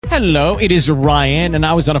Hello, it is Ryan, and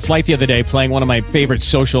I was on a flight the other day playing one of my favorite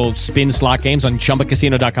social spin slot games on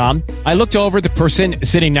ChumbaCasino.com. I looked over at the person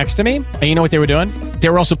sitting next to me, and you know what they were doing? They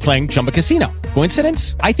were also playing Chumba Casino.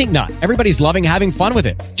 Coincidence? I think not. Everybody's loving having fun with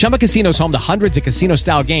it. Chumba Casino is home to hundreds of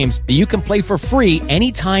casino-style games that you can play for free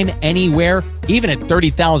anytime, anywhere, even at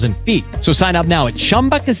 30,000 feet. So sign up now at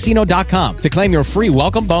ChumbaCasino.com to claim your free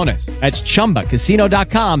welcome bonus. That's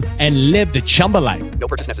ChumbaCasino.com and live the Chumba life. No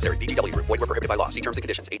purchase necessary. VGW. Void where prohibited by law. See terms and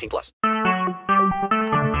conditions. 18+.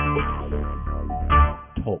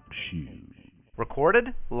 Talk shoes.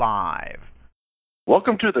 Recorded live.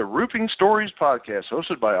 Welcome to the Roofing Stories Podcast,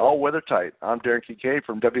 hosted by All Weather Tight. I'm Darren Kincaid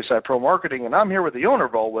from WSI Pro Marketing, and I'm here with the owner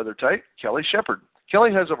of All Weather Tight, Kelly Shepard.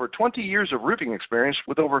 Kelly has over 20 years of roofing experience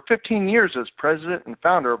with over 15 years as president and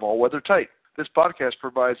founder of All Weather Tight. This podcast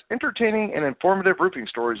provides entertaining and informative roofing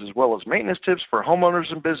stories as well as maintenance tips for homeowners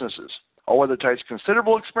and businesses. All Weather Tight's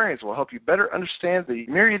considerable experience will help you better understand the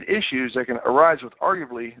myriad issues that can arise with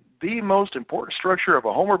arguably the most important structure of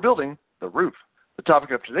a home or building, the roof. The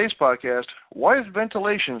topic of today's podcast, why is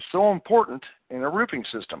ventilation so important in a roofing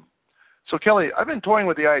system? So, Kelly, I've been toying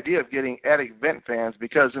with the idea of getting attic vent fans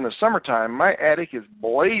because in the summertime, my attic is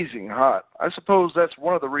blazing hot. I suppose that's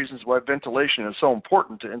one of the reasons why ventilation is so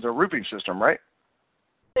important in the roofing system, right?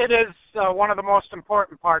 It is one of the most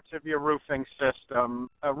important parts of your roofing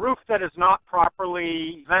system. A roof that is not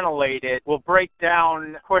properly ventilated will break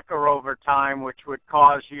down quicker over time, which would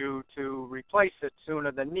cause you to replace it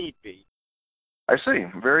sooner than need be. I see.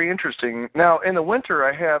 Very interesting. Now, in the winter,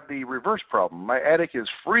 I have the reverse problem. My attic is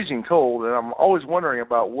freezing cold, and I'm always wondering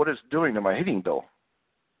about what it's doing to my heating bill.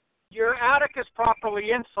 Your attic is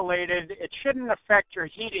properly insulated. It shouldn't affect your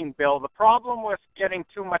heating bill. The problem with getting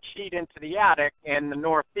too much heat into the attic in the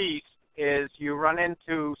Northeast is you run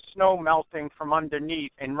into snow melting from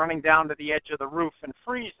underneath and running down to the edge of the roof and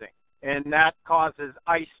freezing. And that causes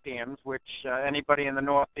ice dams, which anybody in the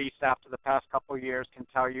Northeast after the past couple of years can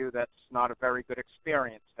tell you that's not a very good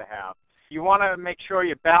experience to have. You want to make sure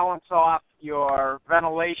you balance off your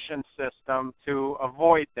ventilation system to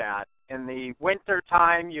avoid that. In the winter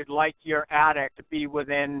time, you'd like your attic to be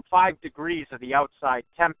within 5 degrees of the outside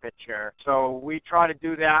temperature. So we try to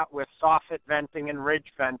do that with soffit venting and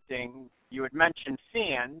ridge venting. You had mentioned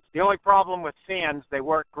fans. The only problem with fans, they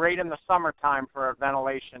work great in the summertime for a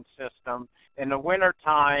ventilation system. In the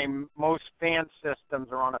wintertime, most fan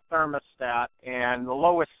systems are on a thermostat, and the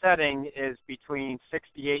lowest setting is between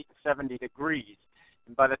 68 and 70 degrees.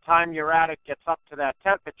 And by the time your attic gets up to that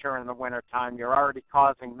temperature in the wintertime, you're already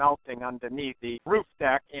causing melting underneath the roof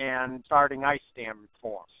deck and starting ice dam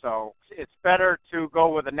form. So it's better to go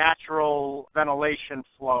with a natural ventilation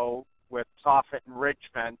flow with soffit and ridge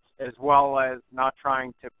vents, as well as not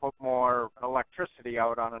trying to put more electricity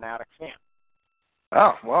out on an attic fan.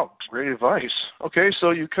 Oh, wow, great advice. Okay,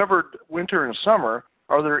 so you covered winter and summer.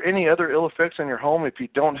 Are there any other ill effects on your home if you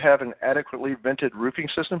don't have an adequately vented roofing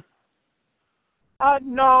system?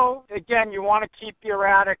 No. Again, you want to keep your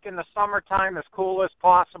attic in the summertime as cool as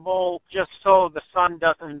possible, just so the sun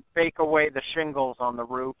doesn't bake away the shingles on the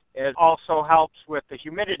roof. It also helps with the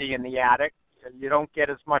humidity in the attic. You don't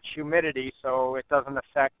get as much humidity, so it doesn't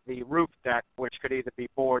affect the roof deck, which could either be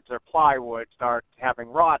boards or plywood, start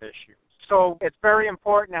having rot issues. So it's very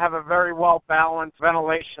important to have a very well-balanced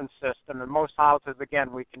ventilation system. In most houses,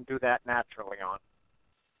 again, we can do that naturally on.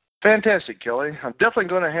 Fantastic, Kelly. I'm definitely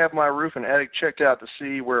going to have my roof and attic checked out to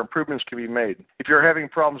see where improvements can be made. If you're having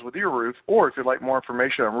problems with your roof, or if you'd like more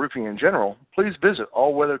information on roofing in general, please visit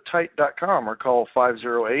allweathertight.com or call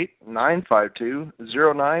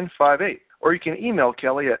 508-952-0958. Or you can email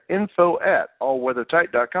Kelly at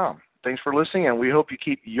info@allweathertight.com. Thanks for listening, and we hope you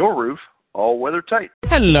keep your roof all weather tight.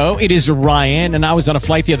 Hello, it is Ryan, and I was on a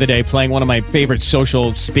flight the other day playing one of my favorite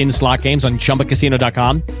social spin slot games on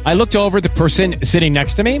ChumbaCasino.com. I looked over at the person sitting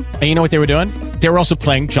next to me, and you know what they were doing? They were also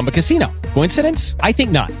playing Chumba Casino. Coincidence? I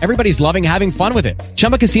think not. Everybody's loving having fun with it.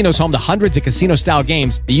 Chumba Casino is home to hundreds of casino-style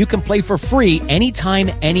games that you can play for free anytime,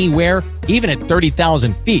 anywhere, even at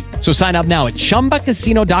 30,000 feet. So sign up now at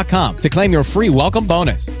ChumbaCasino.com to claim your free welcome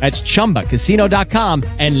bonus. That's ChumbaCasino.com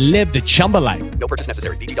and live the Chumba life. No purchase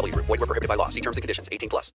necessary. VGW. Void where prohibited by law. See terms and conditions. 18+.